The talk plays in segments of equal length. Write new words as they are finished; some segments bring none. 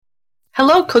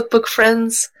Hello, cookbook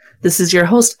friends. This is your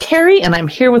host, Carrie, and I'm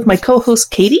here with my co-host,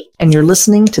 Katie, and you're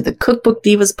listening to the Cookbook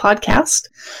Divas podcast.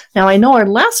 Now, I know our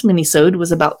last mini-sode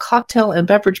was about cocktail and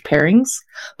beverage pairings,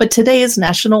 but today is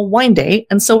National Wine Day,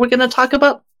 and so we're going to talk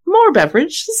about more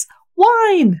beverages,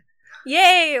 wine.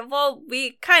 Yay! Well,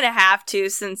 we kind of have to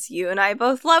since you and I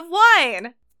both love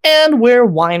wine. And we're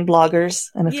wine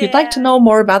bloggers, and if you'd like to know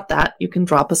more about that, you can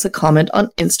drop us a comment on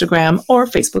Instagram or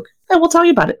Facebook, and we'll tell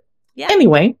you about it. Yeah.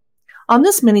 Anyway, on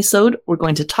this mini-sode, we're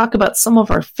going to talk about some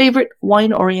of our favorite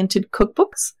wine-oriented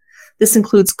cookbooks. This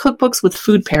includes cookbooks with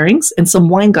food pairings and some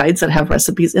wine guides that have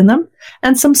recipes in them,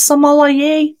 and some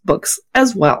sommelier books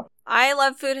as well. I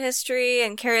love food history,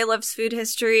 and Carrie loves food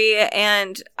history,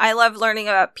 and I love learning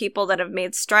about people that have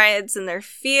made strides in their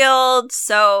field,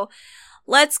 so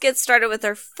let's get started with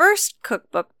our first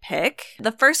cookbook pick.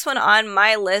 The first one on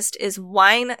my list is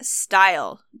Wine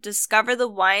Style. Discover the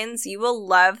wines you will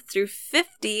love through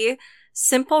 50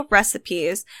 simple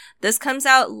recipes. This comes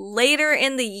out later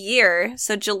in the year,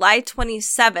 so July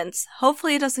 27th.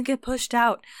 Hopefully it doesn't get pushed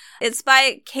out. It's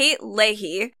by Kate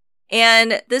Leahy,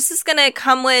 and this is going to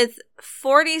come with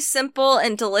 40 simple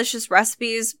and delicious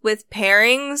recipes with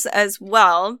pairings as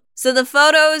well. So the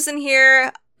photos in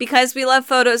here, because we love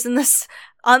photos in this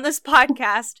on this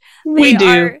podcast,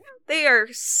 they are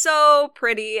so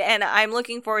pretty, and I'm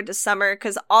looking forward to summer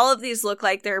because all of these look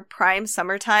like they're prime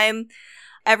summertime.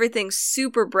 Everything's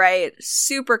super bright,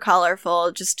 super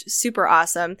colorful, just super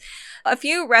awesome. A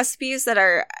few recipes that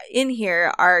are in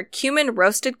here are cumin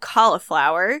roasted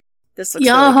cauliflower. This looks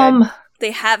really good. They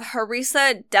have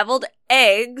harissa deviled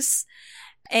eggs,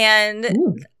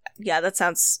 and yeah,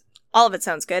 all of it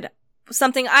sounds good.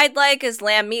 Something I'd like is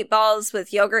lamb meatballs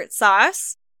with yogurt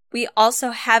sauce. We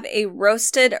also have a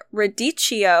roasted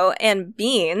radicchio and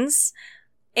beans.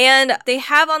 And they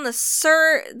have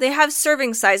they have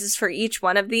serving sizes for each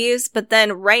one of these, but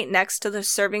then right next to the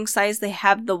serving size, they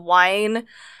have the wine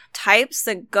types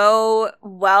that go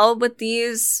well with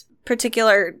these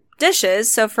particular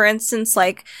dishes. So for instance,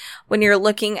 like when you're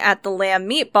looking at the lamb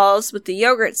meatballs with the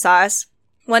yogurt sauce,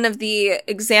 one of the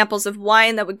examples of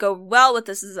wine that would go well with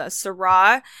this is a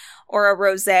Syrah or a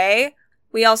Rosé.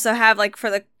 We also have, like, for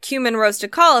the cumin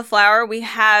roasted cauliflower, we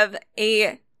have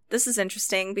this is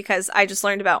interesting because I just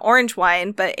learned about orange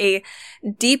wine, but a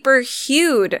deeper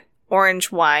hued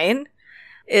orange wine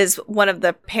is one of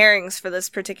the pairings for this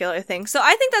particular thing. So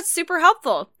I think that's super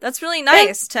helpful. That's really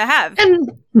nice to have. And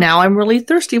now I'm really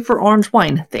thirsty for orange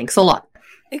wine. Thanks a lot.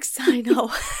 I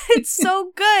know. It's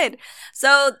so good.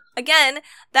 So again,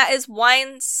 that is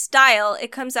Wine Style.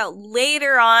 It comes out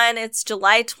later on. It's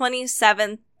July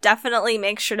 27th. Definitely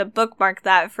make sure to bookmark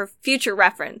that for future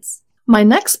reference. My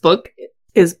next book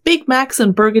is Big Macs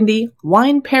and Burgundy,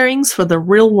 Wine Pairings for the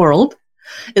Real World.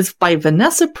 It's by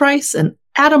Vanessa Price and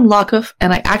Adam Lockoff,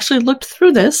 and I actually looked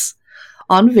through this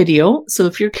on video. So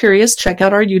if you're curious, check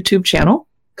out our YouTube channel,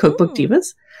 Cookbook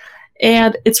Divas.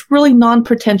 And it's really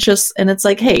non-pretentious, and it's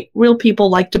like, hey, real people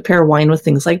like to pair wine with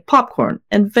things like popcorn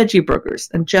and veggie burgers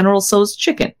and General Tso's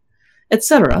chicken,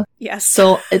 etc. Yes.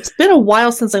 So it's been a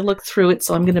while since I looked through it,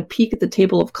 so I'm going to peek at the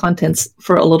table of contents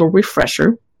for a little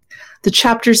refresher. The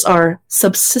chapters are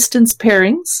subsistence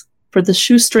pairings for the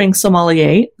shoestring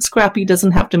sommelier. Scrappy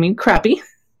doesn't have to mean crappy.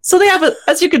 So they have,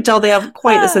 as you can tell, they have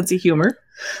quite a sense of humor.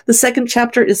 The second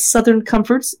chapter is Southern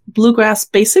Comforts, Bluegrass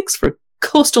Basics for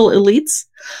coastal elites.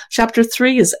 Chapter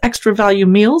 3 is Extra Value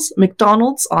Meals,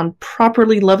 McDonald's on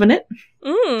Properly Lovin' It.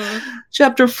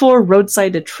 Chapter 4,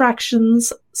 Roadside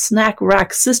Attractions, Snack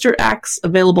Rack Sister Acts,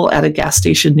 available at a gas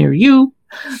station near you.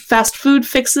 Fast food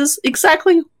fixes.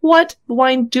 Exactly what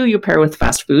wine do you pair with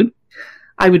fast food?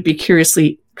 I would be curious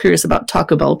about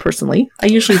Taco Bell personally. I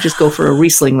usually just go for a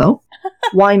Riesling though.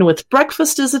 Wine with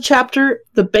breakfast is a chapter.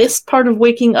 The best part of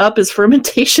waking up is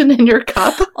fermentation in your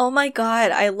cup. Oh my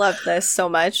god, I love this so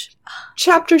much.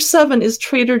 Chapter 7 is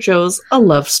Trader Joe's, a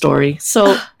love story.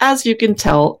 So, as you can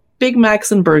tell, Big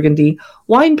Macs and Burgundy,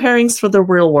 Wine Pairings for the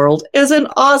Real World is an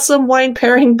awesome wine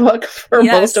pairing book for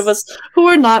most of us who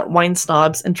are not wine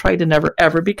snobs and try to never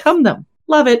ever become them.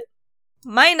 Love it.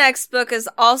 My next book is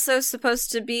also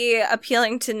supposed to be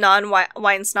appealing to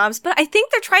non-wine snobs, but I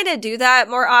think they're trying to do that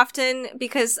more often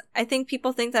because I think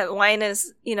people think that wine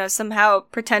is, somehow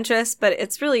pretentious, but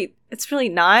it's really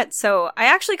not. So I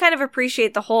actually kind of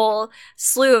appreciate the whole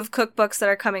slew of cookbooks that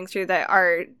are coming through that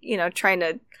are, trying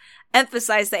to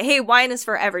emphasize that, hey, wine is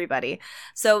for everybody.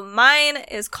 So mine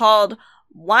is called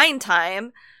Wine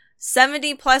Time.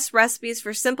 70 plus recipes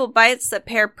for simple bites that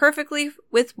pair perfectly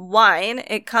with wine.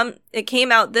 It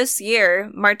came out this year,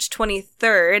 March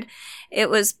 23rd. It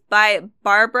was by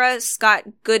Barbara Scott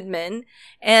Goodman.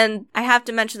 And I have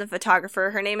to mention the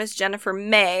photographer. Her name is Jennifer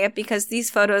May, because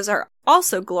these photos are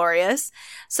also glorious.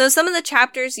 So some of the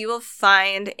chapters you will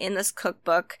find in this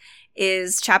cookbook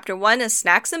is chapter 1 is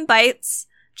snacks and bites.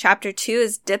 Chapter 2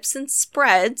 is dips and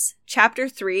spreads. Chapter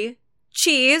 3,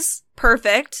 cheese.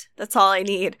 Perfect. That's all I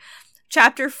need.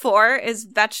 Chapter 4 is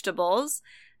vegetables.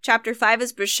 Chapter 5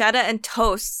 is bruschetta and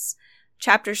toasts.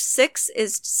 Chapter 6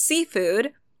 is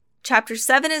seafood. Chapter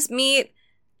 7 is meat.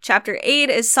 Chapter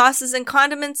 8 is sauces and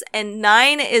condiments. And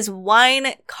 9 is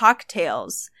wine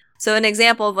cocktails. So an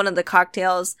example of one of the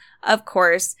cocktails, of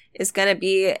course, is going to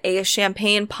be a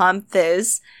champagne pomme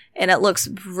fizz. And it looks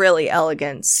really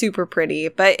elegant, super pretty,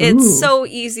 but it's so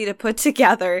easy to put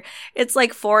together. It's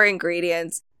like 4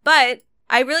 ingredients. But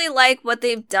I really like what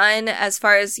they've done as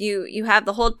far as you have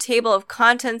the whole table of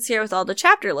contents here with all the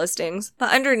chapter listings.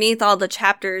 But underneath all the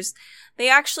chapters, they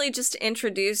actually just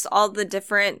introduce all the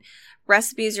different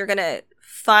recipes you're going to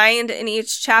find in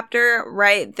each chapter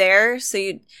right there.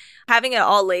 So having it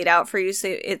all laid out for you so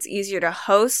it's easier to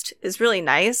host is really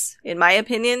nice, in my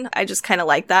opinion. I just kind of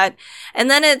like that.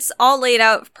 And then it's all laid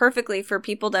out perfectly for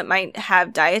people that might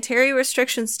have dietary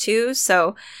restrictions too.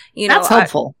 So, that's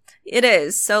helpful. It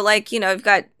is. So like, you've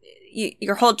got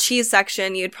your whole cheese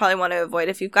section you'd probably want to avoid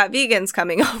if you've got vegans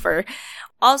coming over.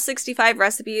 All 65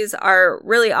 recipes are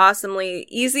really awesomely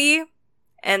easy,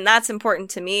 and that's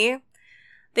important to me.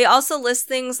 They also list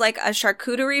things like a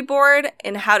charcuterie board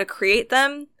and how to create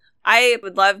them. I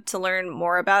would love to learn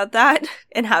more about that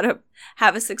and how to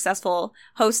have a successful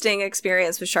hosting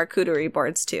experience with charcuterie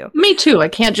boards too. Me too. I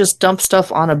can't just dump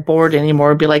stuff on a board anymore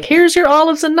and be like, here's your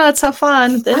olives and nuts, have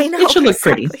fun. I know, it should look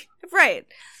exactly. pretty. Right.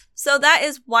 So that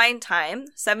is Wine Time.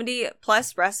 70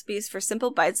 plus recipes for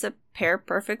simple bites that pair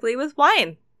perfectly with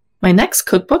wine. My next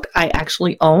cookbook I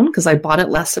actually own because I bought it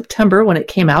last September when it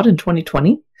came out in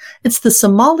 2020. It's the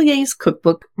Sommelier's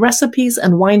Cookbook, Recipes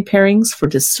and Wine Pairings for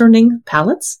Discerning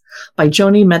Palates by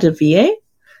Joni Metivier.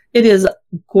 It is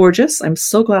gorgeous. I'm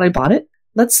so glad I bought it.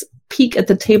 Let's peek at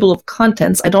the table of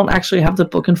contents. I don't actually have the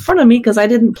book in front of me because I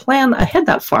didn't plan ahead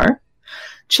that far.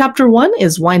 Chapter 1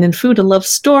 is Wine and Food, a Love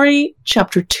Story.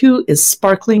 Chapter 2 is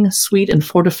Sparkling, Sweet, and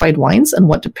Fortified Wines and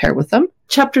what to pair with them.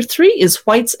 Chapter 3 is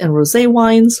Whites and Rosé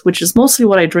Wines, which is mostly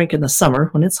what I drink in the summer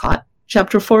when it's hot.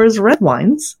 Chapter 4 is Red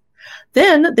Wines.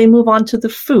 Then they move on to the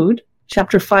food.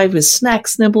 Chapter 5 is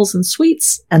Snacks, Nibbles, and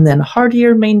Sweets. And then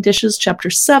Heartier Main Dishes, Chapter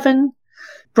 7.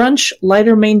 Brunch,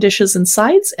 Lighter Main Dishes and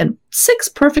Sides. And 6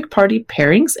 Perfect Party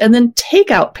Pairings. And then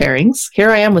Takeout Pairings. Here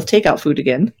I am with takeout food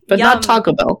again, but Yum. not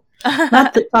Taco Bell.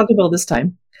 Not the Taco Bell this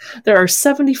time. There are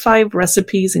 75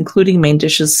 recipes, including main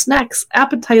dishes, snacks,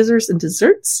 appetizers, and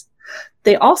desserts.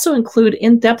 They also include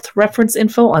in-depth reference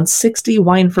info on 60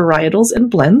 wine varietals and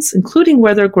blends, including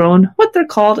where they're grown, what they're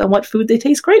called, and what food they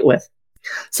taste great with.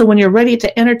 So when you're ready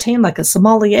to entertain like a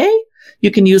sommelier,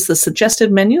 you can use the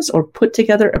suggested menus or put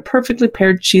together a perfectly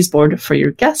paired cheese board for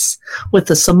your guests with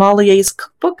the Sommelier's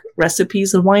Cookbook,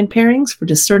 Recipes and Wine Pairings for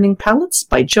Discerning Palates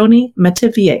by Joni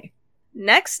Metivier.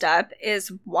 Next up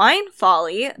is Wine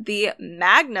Folly, the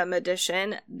Magnum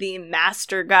Edition, the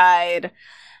Master Guide.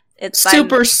 It's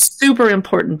super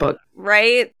important book.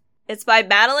 Right? It's by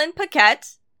Madeline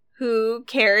Paquette, who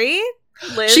Carrie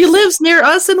lives. She lives near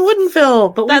us in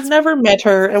Woodinville, but we've never met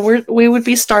her, and we would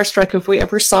be starstruck if we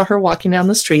ever saw her walking down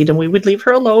the street, and we would leave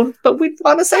her alone, but we'd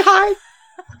want to say hi.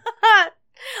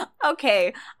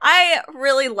 Okay, I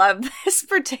really love this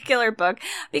particular book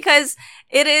because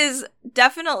it is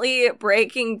definitely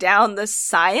breaking down the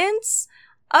science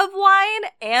of wine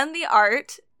and the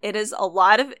art. It is a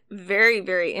lot of very,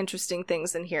 very interesting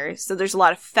things in here. So there's a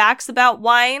lot of facts about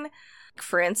wine.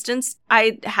 For instance,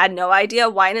 I had no idea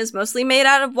wine is mostly made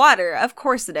out of water. Of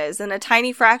course it is. And a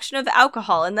tiny fraction of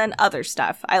alcohol and then other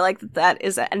stuff. I like that that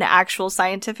is an actual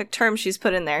scientific term she's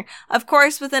put in there. Of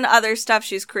course, within other stuff,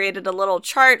 she's created a little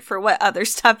chart for what other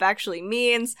stuff actually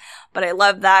means. But I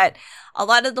love that. A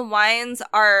lot of the wines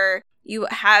you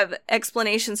have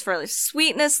explanations for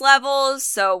sweetness levels.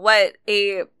 So what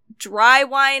a dry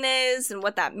wine is and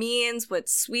what that means, what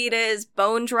sweet is,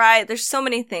 bone dry. There's so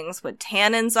many things, what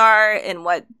tannins are and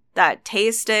what that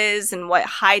taste is and what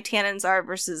high tannins are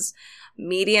versus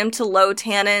medium to low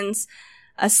tannins,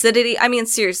 acidity. I mean,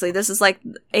 seriously, this is like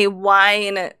a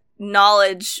wine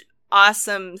knowledge,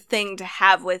 awesome thing to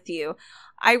have with you.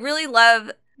 I really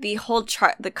love the whole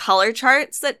chart, the color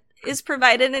charts that is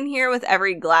provided in here with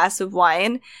every glass of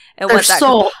wine and They're what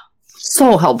that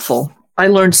so helpful. I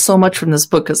learned so much from this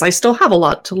book because I still have a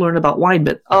lot to learn about wine,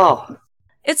 but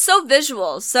It's so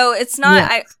visual. So it's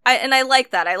not, Yeah. I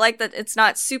like that. I like that it's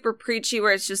not super preachy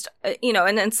where it's just,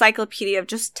 an encyclopedia of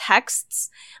just texts.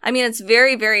 I mean, it's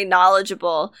very, very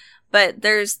knowledgeable, but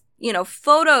there's,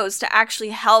 photos to actually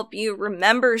help you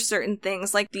remember certain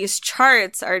things. Like these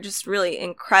charts are just really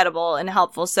incredible and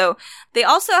helpful. So they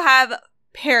also have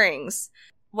pairings.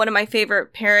 One of my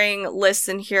favorite pairing lists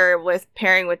in here with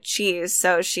pairing with cheese.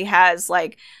 So she has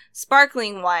like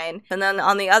sparkling wine. And then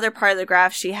on the other part of the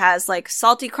graph, she has like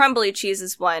salty crumbly cheese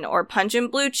is one, or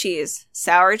pungent blue cheese,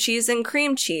 sour cheese and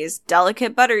cream cheese,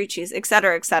 delicate buttery cheese,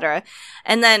 etc., etc.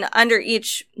 And then under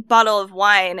each bottle of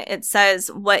wine, it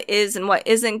says what is and what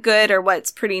isn't good, or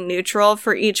what's pretty neutral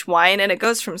for each wine. And it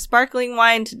goes from sparkling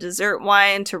wine to dessert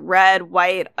wine to red,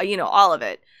 white, all of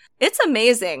it. It's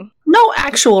amazing. No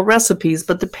actual recipes,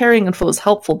 but the pairing info is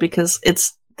helpful because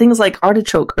it's things like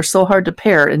artichoke are so hard to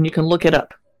pair and you can look it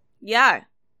up. Yeah.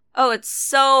 Oh,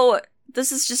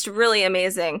 this is just really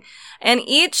amazing. And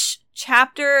each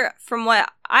chapter, from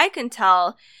what I can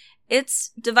tell, it's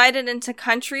divided into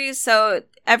countries. So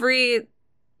every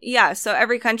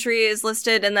country is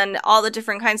listed, and then all the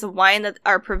different kinds of wine that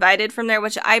are provided from there,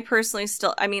 which I personally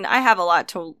I have a lot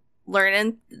to learn,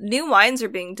 and new wines are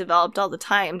being developed all the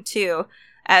time too,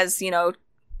 as,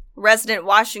 resident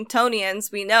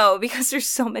Washingtonians, we know, because there's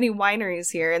so many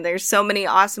wineries here and there's so many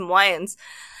awesome wines.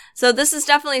 So this is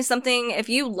definitely something, if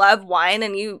you love wine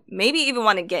and you maybe even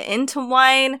want to get into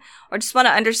wine or just want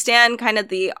to understand kind of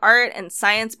the art and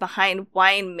science behind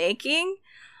wine making,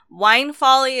 Wine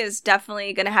Folly is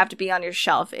definitely going to have to be on your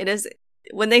shelf. It is,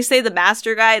 when they say the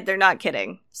master guide, they're not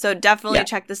kidding. So definitely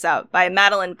check this out by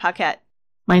Madeleine Paquette.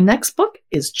 My next book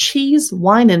is Cheese,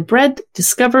 Wine, and Bread,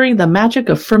 Discovering the Magic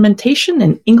of Fermentation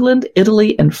in England,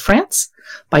 Italy, and France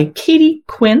by Katie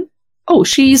Quinn. Oh,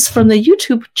 she's from the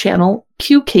YouTube channel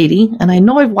Q Katie, and I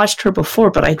know I've watched her before,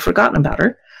 but I'd forgotten about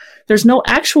her. There's no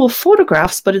actual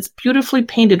photographs, but it's beautifully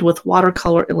painted with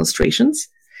watercolor illustrations,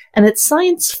 and it's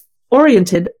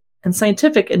science-oriented and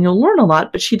scientific, and you'll learn a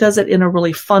lot, but she does it in a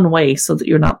really fun way so that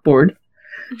you're not bored.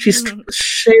 She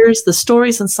shares the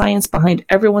stories and science behind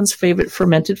everyone's favorite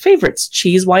fermented favorites,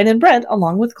 cheese, wine, and bread,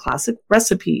 along with classic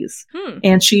recipes.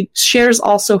 And she shares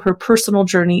also her personal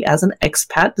journey as an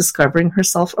expat, discovering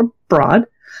herself abroad.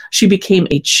 She became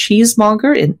a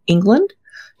cheesemonger in England.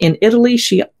 In Italy,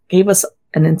 she gave us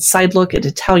an inside look at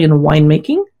Italian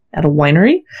winemaking at a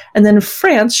winery. And then in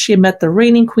France, she met the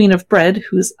reigning queen of bread,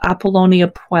 who's Apollonia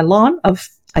Poilon of,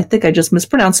 I think I just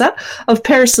mispronounced that, of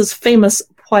Paris's famous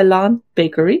Poilon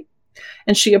Bakery,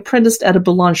 and she apprenticed at a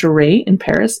boulangerie in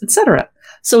Paris, etc.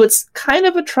 So it's kind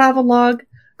of a travelogue,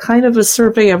 kind of a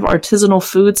survey of artisanal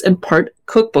foods, and part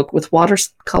cookbook with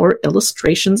watercolor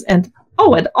illustrations and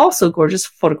also gorgeous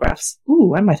photographs.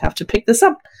 Ooh, I might have to pick this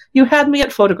up. You had me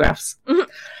at photographs.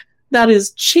 That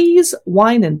is Cheese,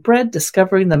 Wine, and Bread,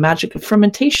 Discovering the Magic of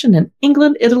Fermentation in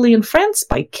England, Italy, and France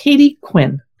by Katie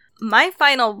Quinn. My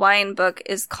final wine book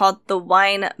is called The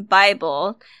Wine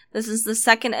Bible. This is the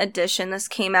second edition. This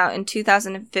came out in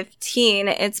 2015.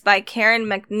 It's by Karen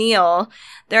McNeil.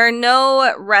 There are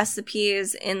no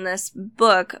recipes in this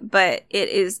book, but it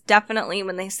is definitely,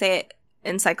 when they say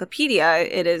encyclopedia,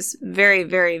 it is very,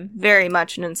 very, very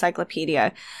much an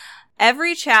encyclopedia.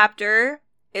 Every chapter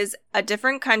is a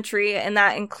different country, and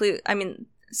that includes,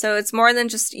 so it's more than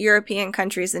just European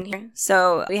countries in here.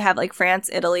 So we have like France,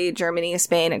 Italy, Germany,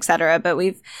 Spain, etc. But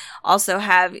we've also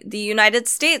have the United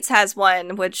States has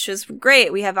one, which is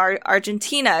great. We have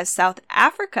Argentina, South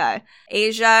Africa,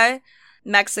 Asia,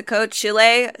 Mexico,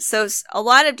 Chile. So a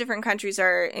lot of different countries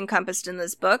are encompassed in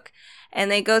this book.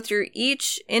 And they go through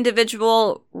each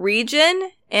individual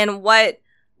region and what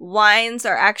wines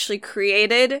are actually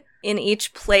created in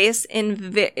each place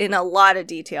in a lot of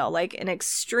detail, like an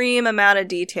extreme amount of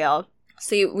detail.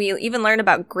 So we even learn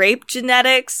about grape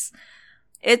genetics.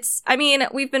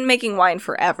 We've been making wine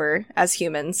forever as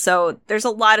humans, so there's a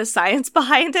lot of science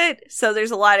behind it. So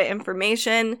there's a lot of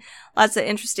information, lots of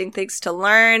interesting things to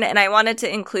learn. And I wanted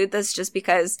to include this just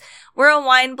because we're a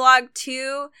wine blog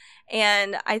too.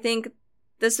 And I think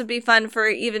this would be fun for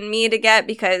even me to get,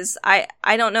 because I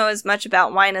don't know as much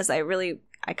about wine as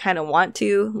I kind of want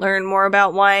to learn more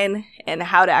about wine and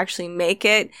how to actually make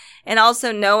it. And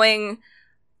also knowing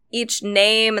each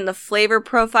name and the flavor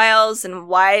profiles and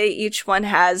why each one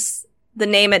has the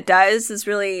name it does is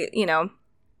really,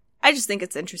 I just think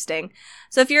it's interesting.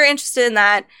 So if you're interested in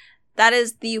that, that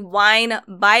is the Wine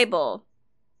Bible.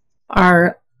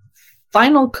 Our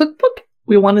final cookbook,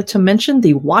 we wanted to mention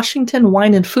the Washington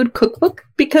Wine and Food Cookbook,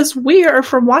 because we are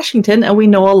from Washington and we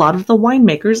know a lot of the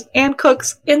winemakers and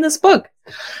cooks in this book.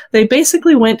 They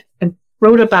basically went and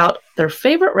wrote about their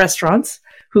favorite restaurants,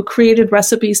 who created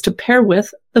recipes to pair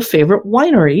with the favorite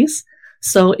wineries.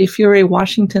 So if you're a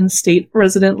Washington state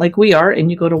resident like we are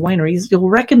and you go to wineries, you'll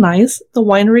recognize the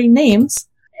winery names.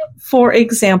 For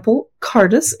example,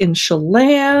 Cardis in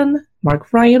Chelan,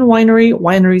 Mark Ryan Winery,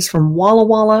 wineries from Walla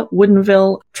Walla,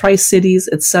 Woodinville, Tri-Cities,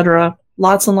 etc.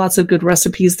 Lots and lots of good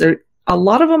recipes. A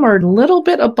lot of them are a little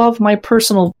bit above my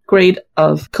personal grade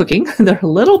of cooking. They're a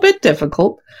little bit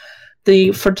difficult.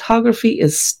 The photography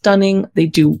is stunning. They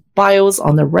do bios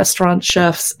on the restaurant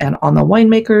chefs and on the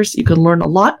winemakers. You can learn a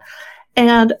lot.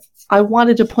 And I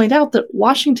wanted to point out that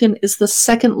Washington is the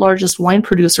second largest wine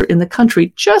producer in the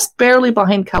country, just barely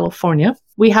behind California.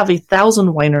 We have 1,000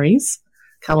 wineries.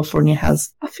 California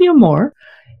has a few more.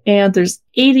 And there's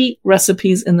 80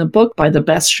 recipes in the book by the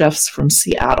best chefs from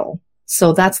Seattle.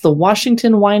 So that's the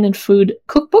Washington Wine and Food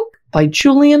Cookbook by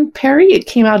Julian Perry. It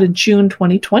came out in June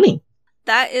 2020.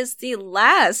 That is the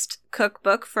last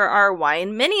cookbook for our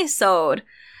wine mini-sode.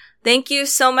 Thank you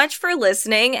so much for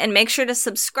listening, and make sure to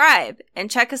subscribe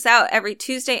and check us out every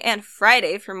Tuesday and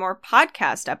Friday for more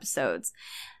podcast episodes.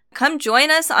 Come join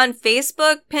us on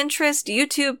Facebook, Pinterest,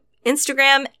 YouTube,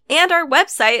 Instagram, and our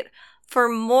website for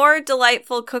more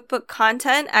delightful cookbook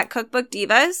content at Cookbook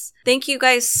Divas. Thank you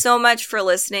guys so much for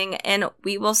listening, and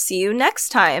we will see you next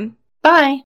time. Bye.